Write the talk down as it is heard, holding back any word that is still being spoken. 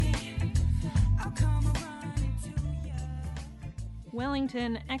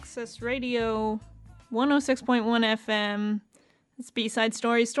Wellington Access Radio 106.1 FM. It's B-Side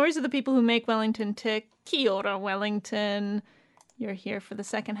Stories. Stories of the people who make Wellington tick. Kia ora, Wellington. You're here for the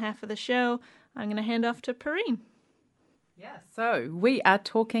second half of the show. I'm going to hand off to Pareen. Yeah, so we are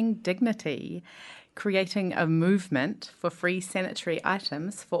talking dignity, creating a movement for free sanitary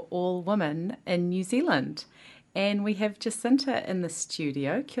items for all women in New Zealand. And we have Jacinta in the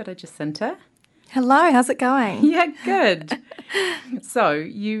studio. Kia ora, Jacinta. Hello, how's it going? Yeah, good. So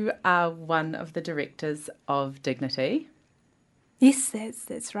you are one of the directors of Dignity. Yes,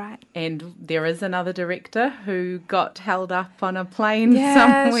 that's right. And there is another director who got held up on a plane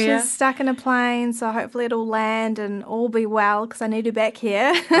Yeah, somewhere. she's stuck in a plane, so hopefully it'll land and all be well because I need her back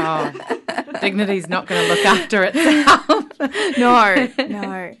here. Oh, Dignity's not going to look after itself.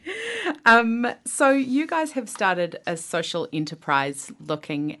 No. So you guys have started a social enterprise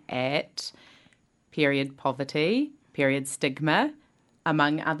looking at period poverty, period stigma,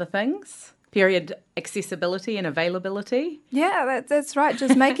 among other things, period accessibility and availability. Yeah, that's right.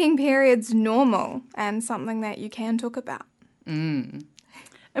 Just making periods normal and something that you can talk about.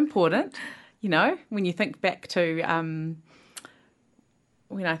 Important, you know, when you think back to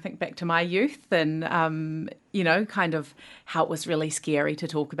when I think back to my youth and, you know, kind of how it was really scary to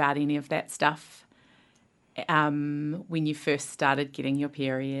talk about any of that stuff when you first started getting your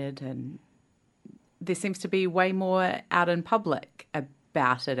period, and there seems to be way more out in public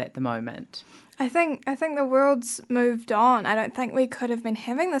about it at the moment. I think the world's moved on. I don't think we could have been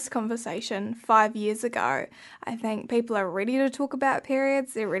having this conversation 5 years ago. I think people are ready to talk about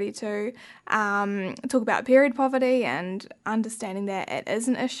periods. They're ready to talk about period poverty and understanding that it is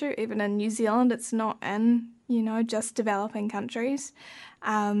an issue. Even in New Zealand, it's not in, you know, just developing countries.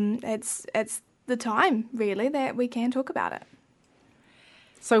 It's the time, really, that we can talk about it.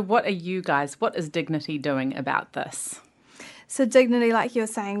 So what is Dignity doing about this? So Dignity, like you were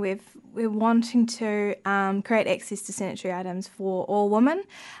saying, we're wanting to create access to sanitary items for all women,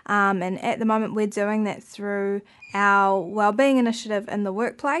 and at the moment we're doing that through our wellbeing initiative in the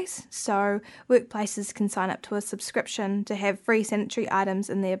workplace. So workplaces can sign up to a subscription to have free sanitary items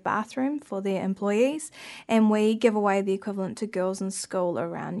in their bathroom for their employees, and we give away the equivalent to girls in school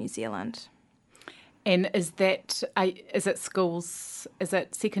around New Zealand. And is it schools, is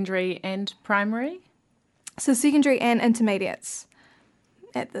it secondary and primary? So secondary and intermediates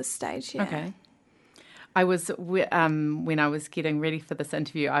at this stage, yeah. Okay. I was, when I was getting ready for this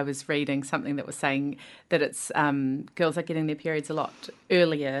interview, I was reading something that was saying that it's girls are getting their periods a lot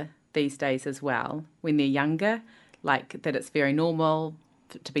earlier these days as well, when they're younger, like that it's very normal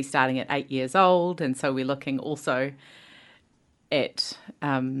to be starting at 8 years old. And so we're looking also at...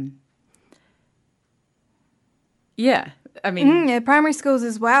 primary schools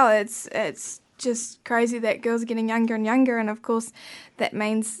as well. It's just crazy that girls are getting younger and younger, and of course that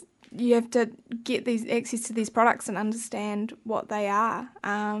means you have to get these access to these products and understand what they are.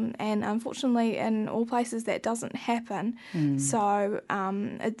 And unfortunately, in all places that doesn't happen. So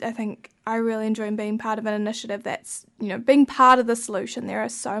I think I really enjoy being part of an initiative that's, you know, being part of the solution. There are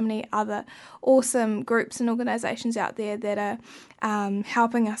so many other awesome groups and organisations out there that are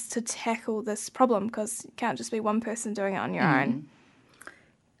helping us to tackle this problem, because you can't just be one person doing it on your own.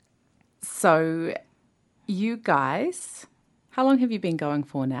 So you guys, how long have you been going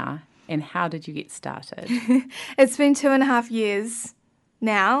for now, and how did you get started? It's been 2.5 years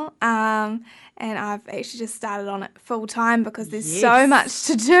now, and I've actually just started on it full time because there's so much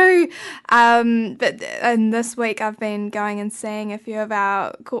to do. And this week I've been going and seeing a few of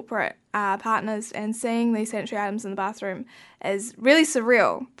our corporate partners, and seeing these sanitary items in the bathroom is really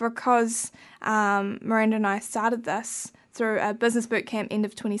surreal, because Miranda and I started this through a business boot camp end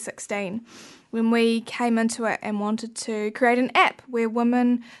of 2016, when we came into it and wanted to create an app where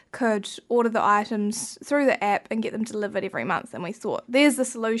women could order the items through the app and get them delivered every month. And we thought, there's the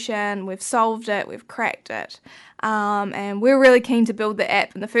solution, we've solved it, we've cracked it. And we were really keen to build the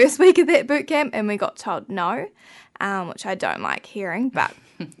app in the first week of that boot camp, and we got told no, which I don't like hearing, but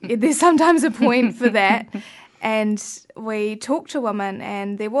there's sometimes a point for that. And we talked to women,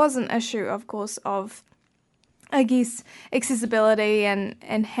 and there was an issue, of course, of, I guess, accessibility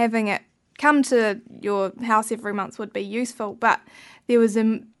and having it come to your house every month would be useful, but there was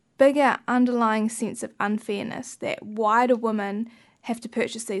a bigger underlying sense of unfairness, that why do women have to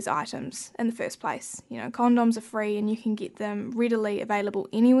purchase these items in the first place. You know, condoms are free and you can get them readily available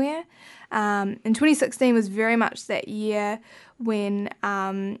anywhere. And 2016 was very much that year when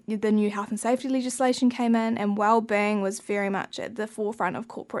the new health and safety legislation came in, and well-being was very much at the forefront of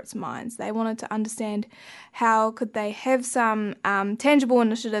corporates' minds. They wanted to understand how could they have some tangible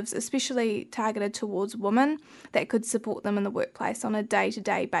initiatives, especially targeted towards women, that could support them in the workplace on a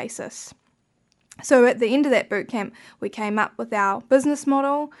day-to-day basis. So at the end of that boot camp, we came up with our business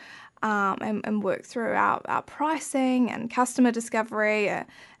model and worked through our pricing and customer discovery,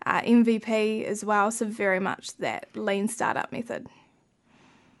 our MVP as well, so very much that lean startup method.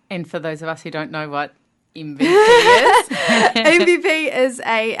 And for those of us who don't know what MVP is? MVP is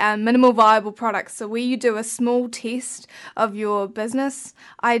a minimal viable product. So where you do a small test of your business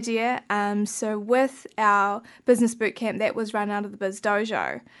idea. So with our business bootcamp, that was run out of the Biz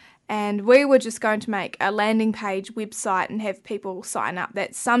Dojo. And we were just going to make a landing page website and have people sign up.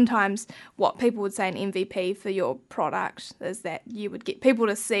 That's sometimes what people would say an MVP for your product, is that you would get people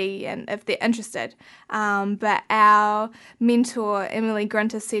to see and if they're interested. But our mentor, Emily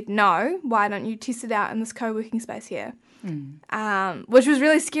Grinter, said, no, why don't you test it out in this co-working space here? Which was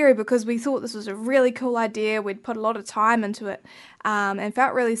really scary because we thought this was a really cool idea. We'd put a lot of time into it and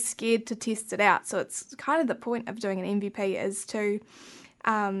felt really scared to test it out. So it's kind of the point of doing an MVP is to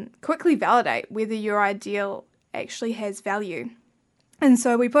quickly validate whether your ideal actually has value. And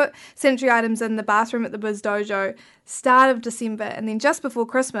so we put sanitary items in the bathroom at the Biz Dojo start of December, and then just before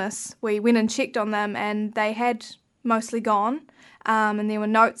Christmas we went and checked on them and they had mostly gone. And there were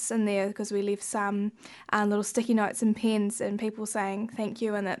notes in there because we left some little sticky notes and pens and people saying thank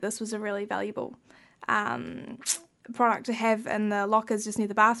you and that this was a really valuable product to have in the lockers just near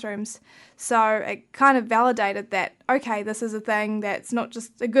the bathrooms. So it kind of validated that, okay, this is a thing that's not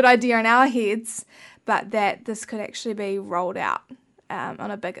just a good idea in our heads, but that this could actually be rolled out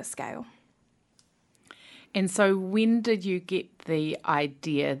on a bigger scale. And so when did you get the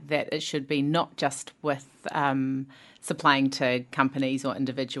idea that it should be not just with supplying to companies or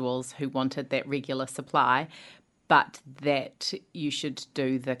individuals who wanted that regular supply, but that you should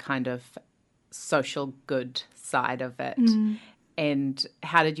do the kind of social good side of it? And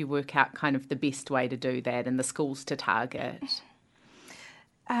how did you work out kind of the best way to do that and the schools to target?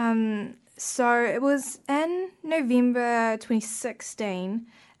 So it was in November 2016,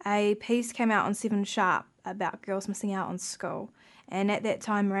 a piece came out on 7 Sharp about girls missing out on school. And at that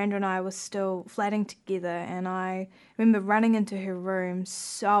time, Miranda and I were still flatting together, and I remember running into her room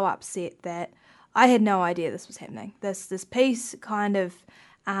so upset that I had no idea this was happening. This piece kind of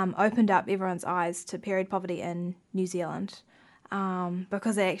opened up everyone's eyes to period poverty in New Zealand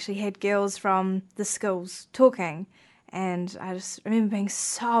because they actually had girls from the schools talking, and I just remember being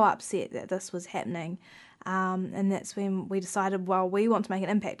so upset that this was happening. And that's when we decided, well, we want to make an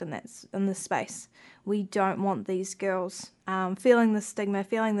impact in this space. We don't want these girls feeling the stigma,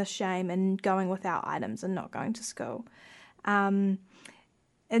 feeling the shame, and going without items and not going to school. And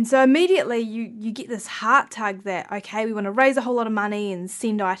so immediately you get this heart tug that, okay, we want to raise a whole lot of money and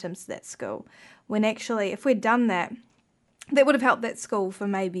send items to that school. When actually, if we'd done that, that would have helped that school for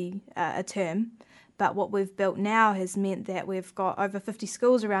maybe a term. But what we've built now has meant that we've got over 50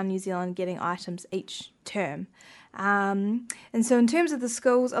 schools around New Zealand getting items each term. And so in terms of the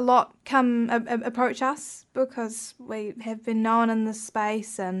schools, a lot come approach us because we have been known in this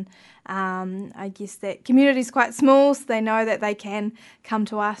space, and I guess that community is quite small, so they know that they can come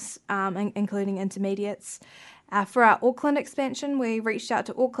to us, including intermediates. For our Auckland expansion, we reached out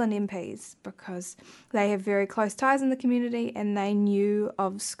to Auckland MPs because they have very close ties in the community and they knew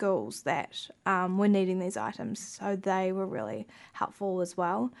of schools that were needing these items, so they were really helpful as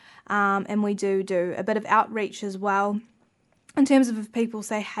well. And we do a bit of outreach as well in terms of if people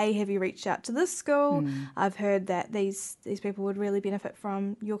say, hey, have you reached out to this school? I've heard that these people would really benefit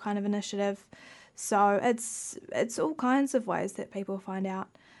from your kind of initiative. So it's all kinds of ways that people find out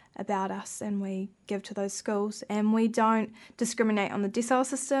about us and we give to those schools, and we don't discriminate on the decile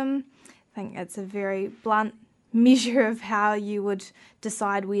system. I think it's a very blunt measure of how you would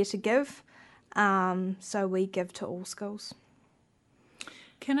decide where to give, so we give to all schools.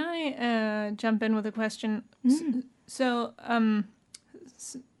 Can I jump in with a question? So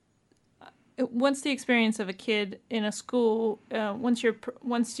what's the experience of a kid in a school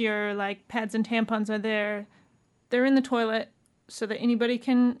once your like pads and tampons are there, they're in the toilet so that anybody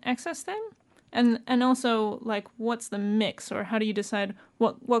can access them? And also, like, what's the mix, or how do you decide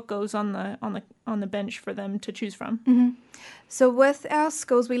what goes on the bench for them to choose from? Mm-hmm. So with our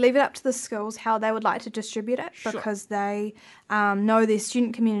schools, we leave it up to the schools how they would like to distribute it, Sure. because they know their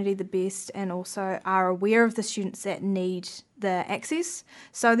student community the best and also are aware of the students that need the access.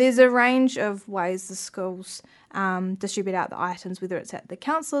 So there's a range of ways the schools distribute out the items, whether it's at the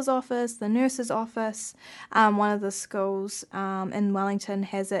counsellor's office, the nurse's office. One of the schools in Wellington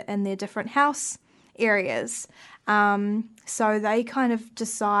has it in their different house areas. So they kind of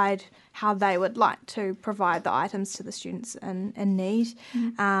decide how they would like to provide the items to the students in need.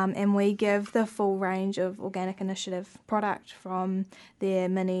 And we give the full range of Organic Initiative product, from their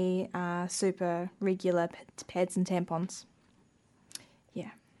mini, super regular pads and tampons.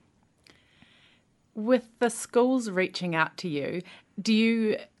 Yeah. With the schools reaching out to you,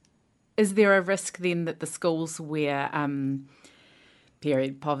 is there a risk then that the schools where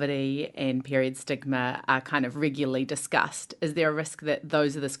period poverty and period stigma are kind of regularly discussed, is there a risk that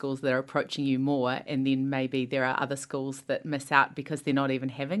those are the schools that are approaching you more, and then maybe there are other schools that miss out because they're not even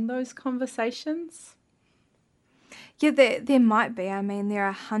having those conversations? Yeah, there might be. I mean, there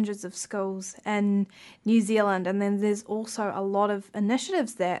are hundreds of schools in New Zealand, and then there's also a lot of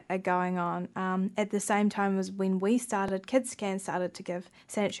initiatives that are going on. At the same time as when we started, KidsCan started to give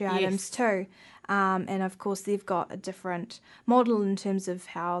sanitary items too. And of course, they've got a different model in terms of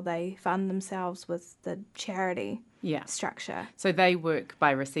how they fund themselves with the charity structure. So they work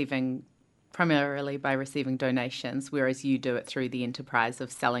primarily by receiving donations, whereas you do it through the enterprise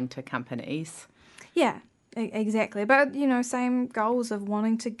of selling to companies. Yeah. Exactly, but same goals of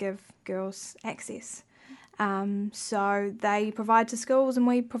wanting to give girls access. So they provide to schools and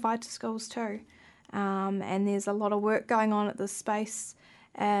we provide to schools too. And there's a lot of work going on at this space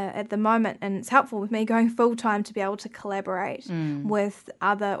at the moment, and it's helpful with me going full time to be able to collaborate with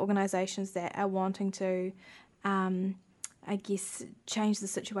other organisations that are wanting to, change the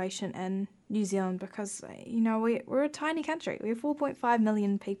situation in New Zealand, because we're a tiny country. We're 4.5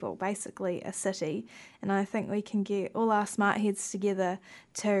 million people, basically a city, and I think we can get all our smart heads together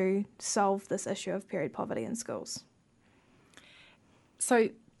to solve this issue of period poverty in schools. So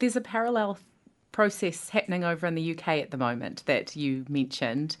there's a parallel process happening over in the UK at the moment that you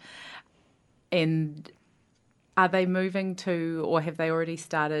mentioned, and are they moving to, or have they already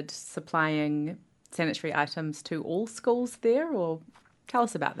started supplying sanitary items to all schools there, or tell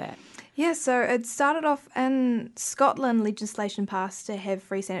us about that? Yeah, so it started off in Scotland. Legislation passed to have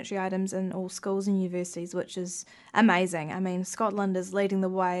free sanitary items in all schools and universities, which is amazing. I mean, Scotland is leading the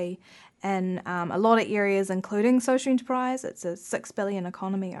way in a lot of areas, including social enterprise. It's a $6 billion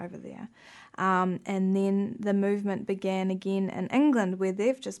economy over there. And then the movement began again in England, where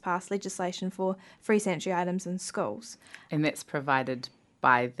they've just passed legislation for free sanitary items in schools. And that's provided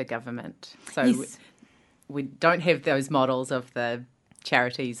by the government. So yes. we don't have those models of the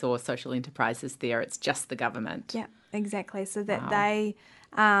charities or social enterprises there. It's just the government. Yeah, exactly. So that they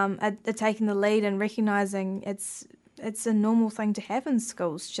are taking the lead and recognising it's a normal thing to have in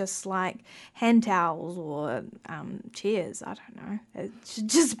schools, just like hand towels or chairs. I don't know. It should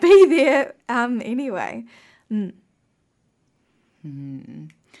just be there anyway.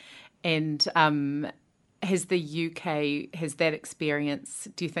 And has the UK, has that experience,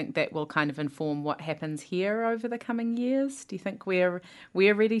 do you think that will kind of inform what happens here over the coming years? Do you think we're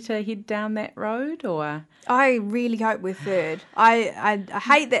ready to head down that road, or? I really hope we're third. I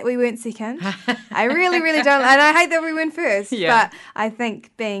hate that we weren't second. I really, really don't. And I hate that we went first. Yeah. But I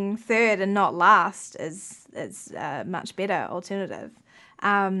think being third and not last is a much better alternative.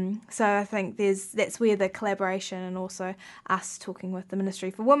 So I think that's where the collaboration, and also us talking with the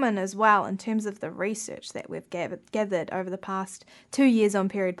Ministry for Women as well, in terms of the research that we've gathered over the past 2 years on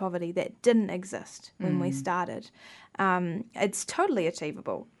period poverty that didn't exist when we started. It's totally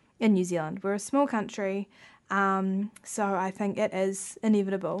achievable in New Zealand. We're a small country, so I think it is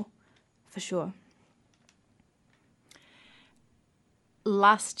inevitable for sure.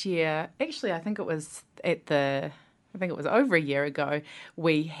 Last year, actually, I think it was over a year ago,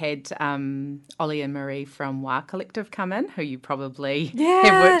 we had Ollie and Marie from WA Collective come in, who you probably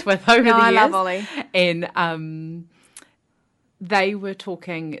have worked with over the years. I love Ollie. And they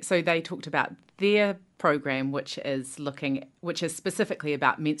talked about their program, which is specifically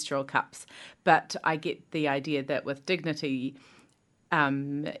about menstrual cups. But I get the idea that with Dignity,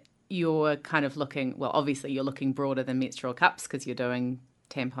 you're kind of looking, well, obviously you're looking broader than menstrual cups because you're doing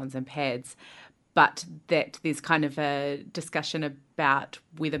tampons and pads, but that there's kind of a discussion about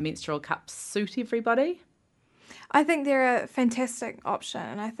whether menstrual cups suit everybody. I think they're a fantastic option,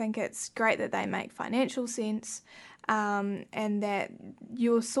 and I think it's great that they make financial sense, and that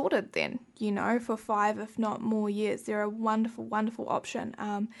you're sorted then, for 5, if not more years. They're a wonderful, wonderful option.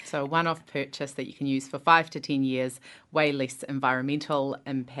 So a one-off purchase that you can use for 5 to 10 years, way less environmental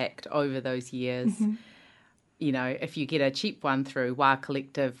impact over those years. Mm-hmm. If you get a cheap one through Wā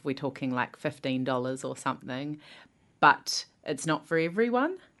Collective, we're talking like $15 or something, but it's not for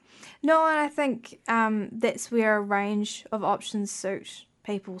everyone. No, and I think that's where a range of options suit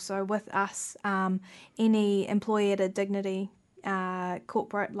people. So with us, any employee at a Dignity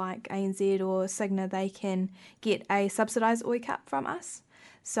corporate like ANZ or Cigna, they can get a subsidised Oi cup from us.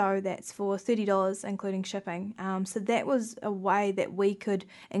 So that's for $30, including shipping. So that was a way that we could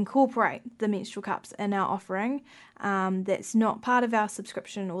incorporate the menstrual cups in our offering. That's not part of our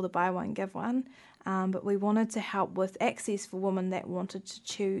subscription or the buy one, give one. But we wanted to help with access for women that wanted to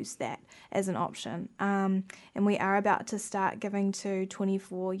choose that as an option. And we are about to start giving to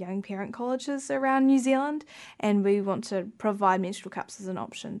 24 young parent colleges around New Zealand, and we want to provide menstrual cups as an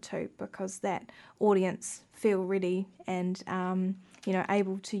option too, because that audience feel ready and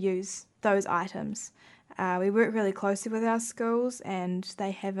able to use those items. We work really closely with our schools, and they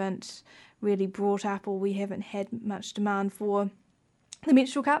haven't really brought up, or we haven't had much demand for the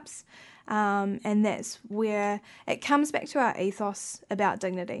menstrual cups. And that's where it comes back to our ethos about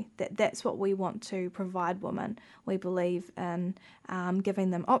dignity, that's what we want to provide women. We believe in giving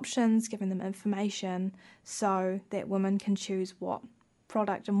them options, giving them information, so that women can choose what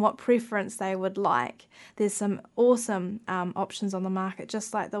product and what preference they would like. There's some awesome options on the market,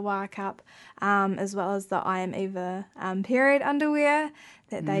 just like the Wā Cup, as well as the I Am Eva period underwear,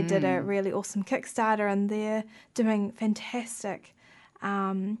 that they did a really awesome Kickstarter, and they're doing fantastic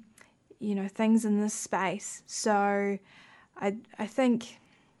things in this space. So I think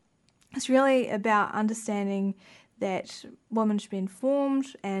it's really about understanding that women should be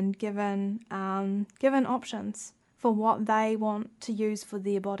informed and given options for what they want to use for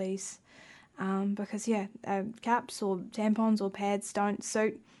their bodies. Because caps or tampons or pads don't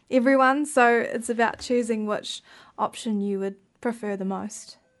suit everyone, so it's about choosing which option you would prefer the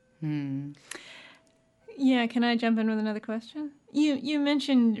most. Yeah, can I jump in with another question? You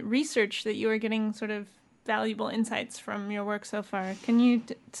mentioned research, that you were getting sort of valuable insights from your work so far. Can you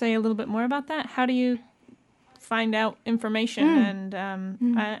say a little bit more about that? How do you find out information,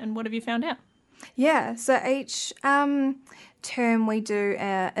 and what have you found out? Yeah, so each term we do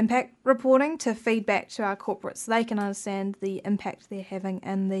impact reporting to feed back to our corporates so they can understand the impact they're having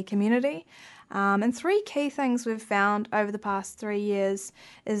in the community. And 3 key things we've found over the past 3 years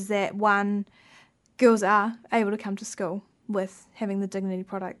is that, 1, girls are able to come to school with having the Dignity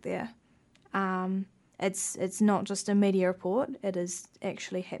product there. It's not just a media report, it is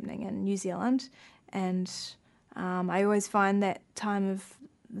actually happening in New Zealand. And I always find that time of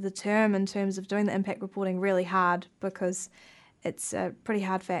the term in terms of doing the impact reporting really hard, because it's a pretty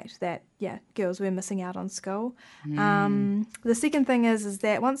hard fact that, girls were missing out on school. The second thing is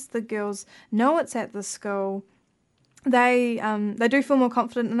that once the girls know it's at the school, they do feel more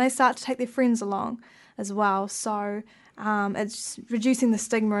confident, and they start to take their friends along as well. So it's reducing the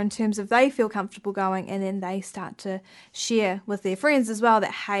stigma in terms of they feel comfortable going, and then they start to share with their friends as well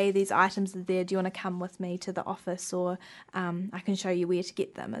that, hey, these items are there, do you want to come with me to the office, or I can show you where to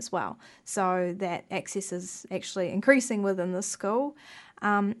get them as well. So that access is actually increasing within the school.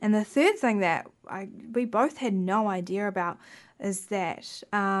 And the third thing that we both had no idea about is that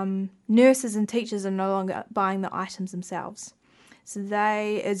nurses and teachers are no longer buying the items themselves. So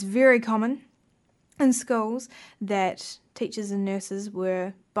it's very common in schools that teachers and nurses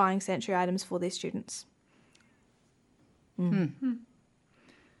were buying sanitary items for their students.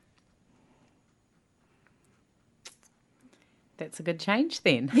 That's a good change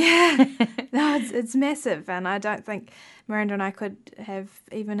then. Yeah, no, it's massive, and I don't think Miranda and I could have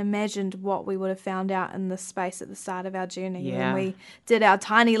even imagined what we would have found out in this space at the start of our journey. Yeah. When we did our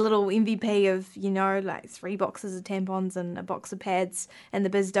tiny little MVP of, like 3 boxes of tampons and a box of pads in the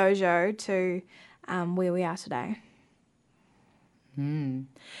Biz Dojo to where we are today.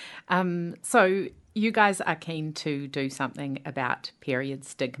 So you guys are keen to do something about period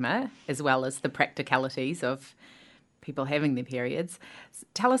stigma, as well as the practicalities of people having their periods.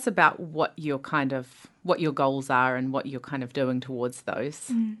 Tell us about what your goals are and what you're kind of doing towards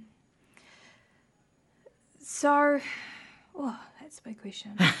those. So, that's a big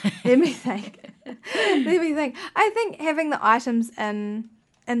question. Let me think. I think having the items in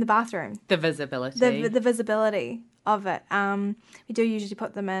the bathroom. The visibility. The visibility of it. We do usually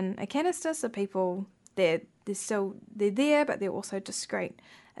put them in a canister, so people, they're there, but they're also discreet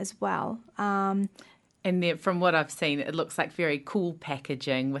as well. And then from what I've seen, it looks like very cool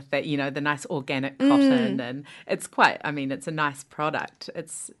packaging with that, the nice organic cotton. And it's it's a nice product.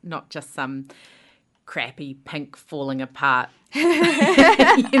 It's not just some crappy pink falling apart.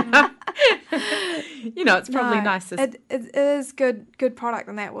 It's probably nice. It is good product,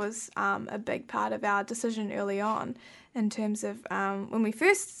 and that was a big part of our decision early on. In terms of when we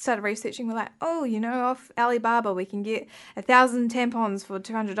first started researching, we're like, off Alibaba we can get 1,000 tampons for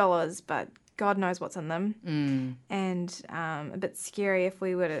 $200, but God knows what's in them. And a bit scary if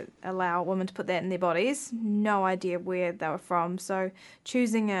we were to allow women to put that in their bodies. No idea where they were from. So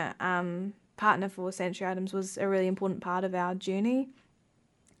choosing a partner for sanitary items was a really important part of our journey.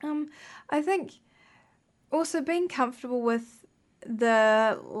 I think also being comfortable with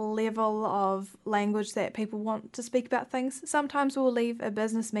the level of language that people want to speak about things. Sometimes we'll leave a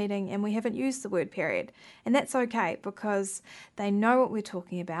business meeting and we haven't used the word period, and that's okay because they know what we're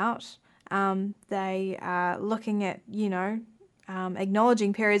talking about. They are looking at,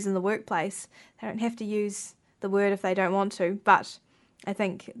 acknowledging periods in the workplace. They don't have to use the word if they don't want to, but I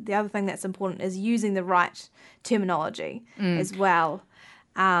think the other thing that's important is using the right terminology as well.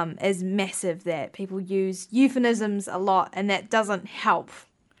 Is massive, that people use euphemisms a lot, and that doesn't help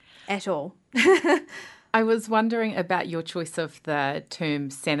at all. I was wondering about your choice of the term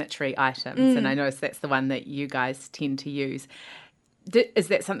sanitary items, and I noticed that's the one that you guys tend to use. Is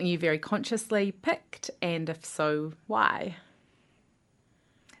that something you very consciously picked, and if so, why?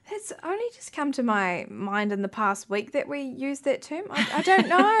 It's only just come to my mind in the past week that we used that term. I don't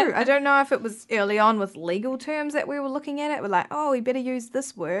know. I don't know if it was early on with legal terms that we were looking at it. We're like, we better use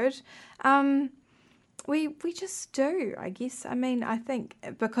this word. We just do, I guess. I think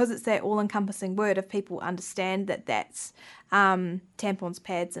because it's that all-encompassing word, if people understand that that's tampons,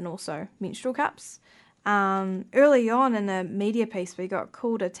 pads, and also menstrual cups. Early on in a media piece, we got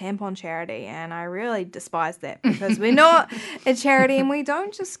called a tampon charity, and I really despised that because we're not a charity and we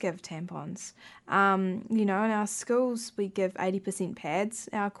don't just give tampons. In our schools, we give 80% pads.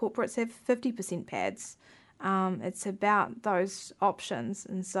 Our corporates have 50% pads. It's about those options.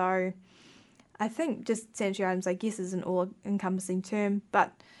 And so I think just sanitary items, I guess, is an all-encompassing term,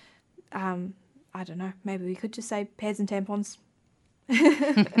 but I don't know, maybe we could just say pads and tampons.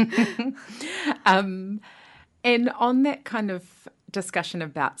 And on that kind of discussion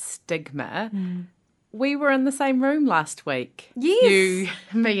about stigma, we were in the same room last week. Yes. You,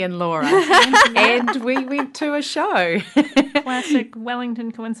 me and Laura. And we went to a show. Classic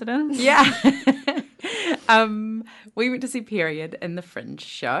Wellington coincidence. Yeah. We went to see Period in the Fringe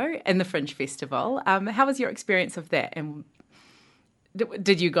show, in the Fringe Festival. How was your experience of that? And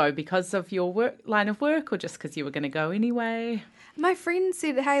did you go because of your line of work, or just because you were going to go anyway? My friend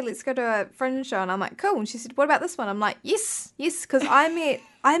said, hey, let's go to a Fringe show. And I'm like, cool. And she said, what about this one? I'm like, yes, because I met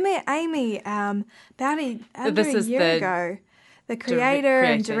Amy about a year ago. The creator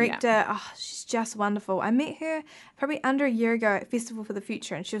and director. Yeah. Oh, she's just wonderful. I met her probably under a year ago at Festival for the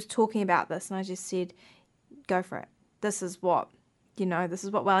Future, and she was talking about this, and I just said, go for it. This is what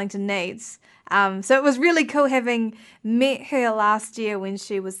Wellington needs. So it was really cool having met her last year when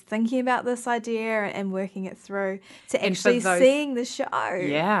she was thinking about this idea and working it through to actually seeing the show.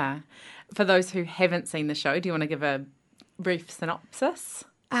 Yeah. For those who haven't seen the show, do you want to give a brief synopsis?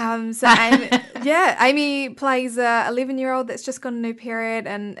 Amy plays a 11-year-old that's just got a new period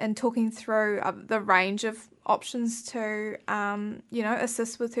and talking through the range of options to,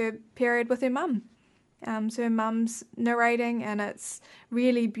 assist with her period with her mum. So her mum's narrating, and it's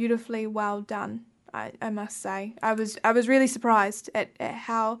really beautifully well done, I must say. I was really surprised at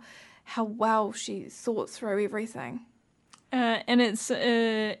how well she thought through everything. And it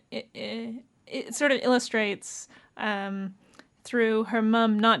sort of illustrates through her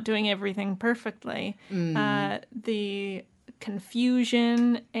mum not doing everything perfectly, the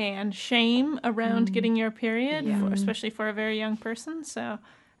confusion and shame around getting your period, especially for a very young person. So,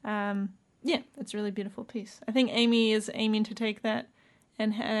 it's a really beautiful piece. I think Amy is aiming to take that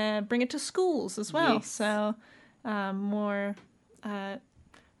and bring it to schools as well. Yes. So,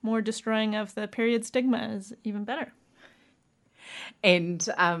 more destroying of the period stigma is even better. And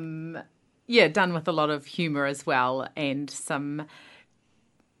done with a lot of humour as well, and some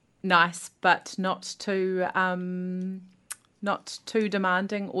nice but not too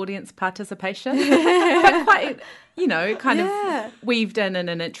demanding audience participation, but quite, of weaved in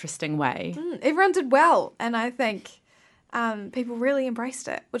an interesting way. Everyone did well, and I think people really embraced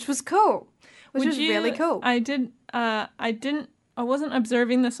it, which was cool. Really cool. I wasn't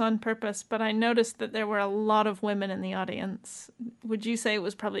observing this on purpose, but I noticed that there were a lot of women in the audience. Would you say it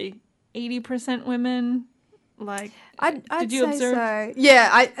was probably 80% women, Like, I'd did you say observe? so.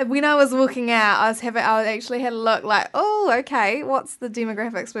 Yeah, when I was walking out, I actually had a look like, oh, okay, what's the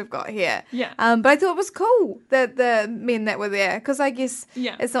demographics we've got here? Yeah. But I thought it was cool that the men that were there, because I guess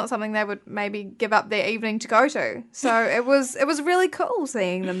Yeah. it's not something they would maybe give up their evening to go to. So it was really cool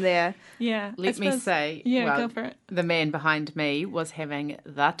seeing them there. Yeah. Let me say, Yeah, well, go for it. the man behind me was having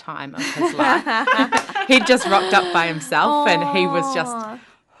the time of his life. He'd just rocked up by himself and he was just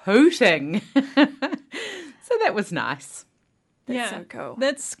hooting. So that was nice. That's so cool.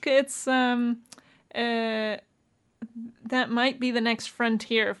 That might be the next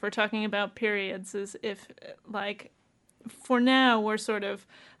frontier if we're talking about periods, is if, like, for now we're sort of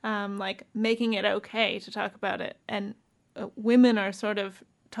like making it okay to talk about it, and women are sort of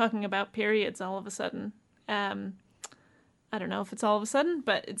talking about periods all of a sudden. I don't know if it's all of a sudden,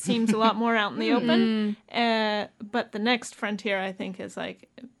 but it seems a lot more out in the open. But the next frontier, I think, is like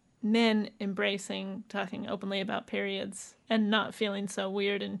men embracing talking openly about periods and not feeling so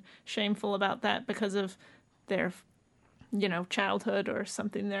weird and shameful about that because of their, childhood or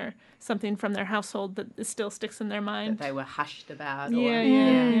something from their household that still sticks in their mind. That they were hushed about.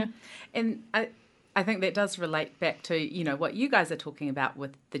 Yeah. And I think that does relate back to, what you guys are talking about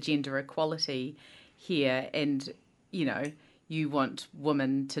with the gender equality here. And, you want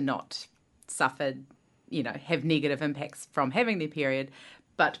women to not suffer, have negative impacts from having their period,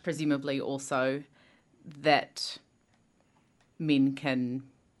 but presumably also that men can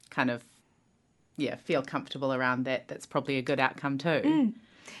kind of, feel comfortable around that. That's probably a good outcome too.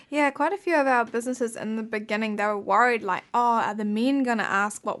 Yeah, quite a few of our businesses in the beginning, they were worried like, oh, are the men going to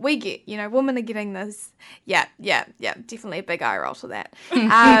ask what we get? Women are getting this. Yeah, definitely a big eye roll to that.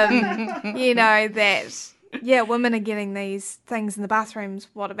 Women are getting these things in the bathrooms.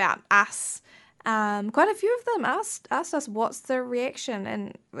 What about us? Quite a few of them asked us what's the reaction,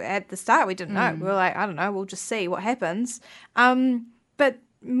 and at the start we didn't know. We were like, I don't know, we'll just see what happens. But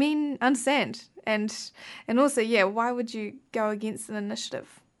men understand, and also, why would you go against an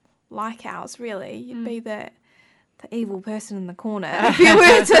initiative like ours? Really, you'd be the evil person in the corner if you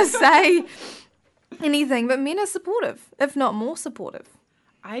were to say anything. But men are supportive, if not more supportive.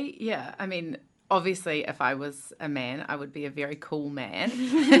 Obviously, if I was a man, I would be a very cool man.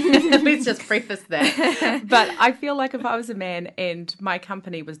 Let's just preface that. But I feel like if I was a man and my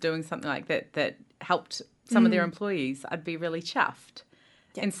company was doing something like that helped some of their employees, I'd be really chuffed.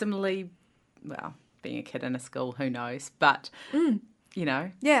 Yep. And similarly, well, being a kid in a school, who knows? But,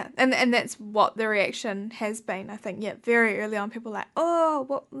 Yeah, and that's what the reaction has been, I think. Yeah, very early on, people were like, oh,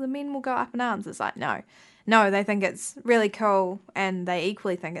 well, the men will go up in arms. It's like, no, they think it's really cool and they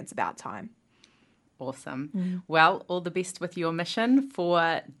equally think it's about time. Awesome. Well, all the best with your mission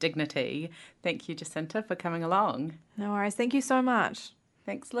for dignity. Thank you, Jacinta, for coming along. No worries. Thank you so much.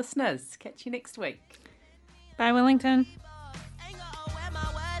 Thanks, listeners. Catch you next week. Bye, Wellington.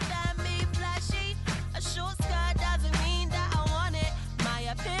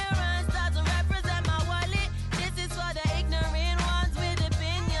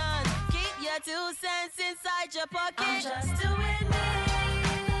 Inside your pocket. I'm just doing